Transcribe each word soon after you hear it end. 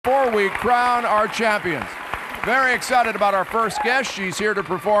before we crown our champions. Very excited about our first guest. She's here to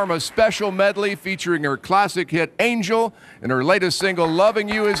perform a special medley featuring her classic hit Angel and her latest single Loving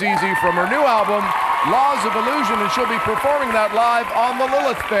You Is Easy from her new album Laws of Illusion, and she'll be performing that live on the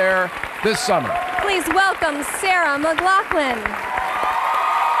Lilith Fair this summer. Please welcome Sarah McLachlan.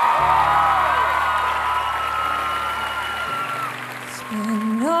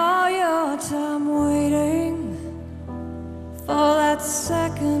 Spend all your time waiting for that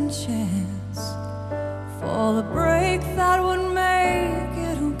second chance, for the break that would make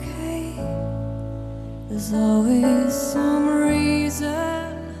it okay. There's always some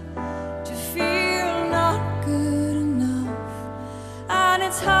reason to feel not good enough, and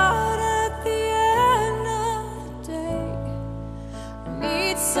it's hard at the end of the day. I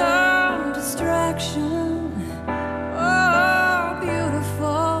need some distraction. Oh,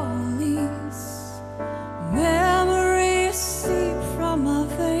 beautiful, these memories seep from my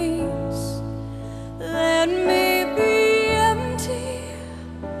veins. Let me be empty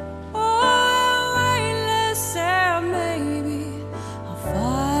or weightless, and maybe I'll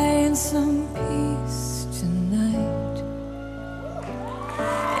find some peace tonight.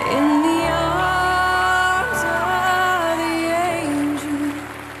 In the arms of the angel,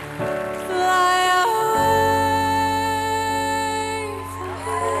 fly away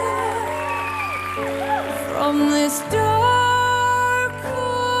from this dark,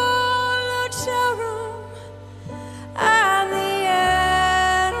 cold hotel room and the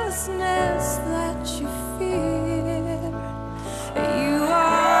endlessness that you fear. You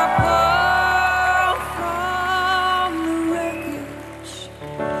are pulled from the wreckage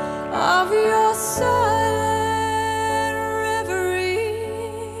of your silent reverie.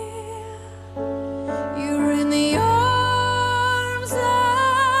 You're in the arms of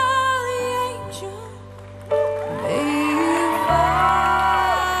the angel. May you find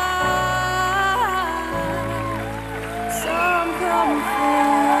some comfort.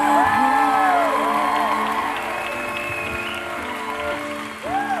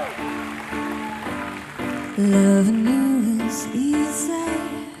 Loving you is easy.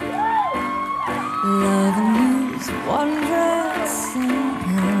 Loving you is wondrous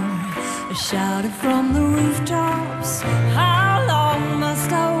simple. I shouted from the rooftops. How long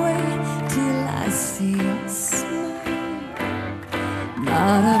must I wait till I see you smile?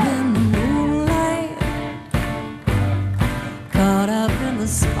 Caught up in the moonlight, caught up in the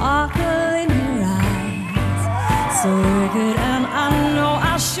sparkle in your eyes. So wicked, and I know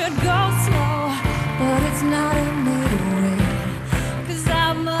I should go slow, but it's not in me to wait, 'cause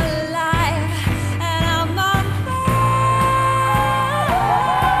I'm alive and I'm on fire.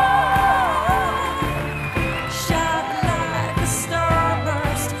 Shot like a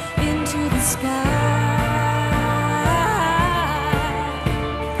starburst into the sky.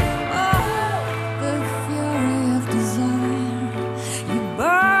 Oh, the fury of desire. You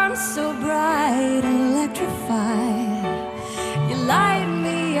burn so bright and electrified. You light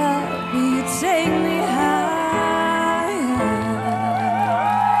me up, you take me higher.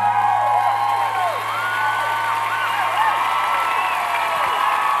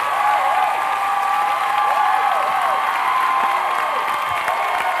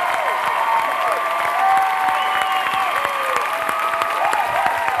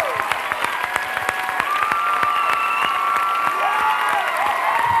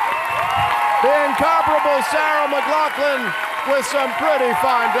 The incomparable Sarah McLachlan with some pretty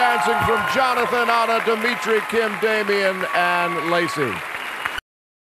fine dancing from Jonathan, Anna, Dmitry, Kim, Damien, and Lacey.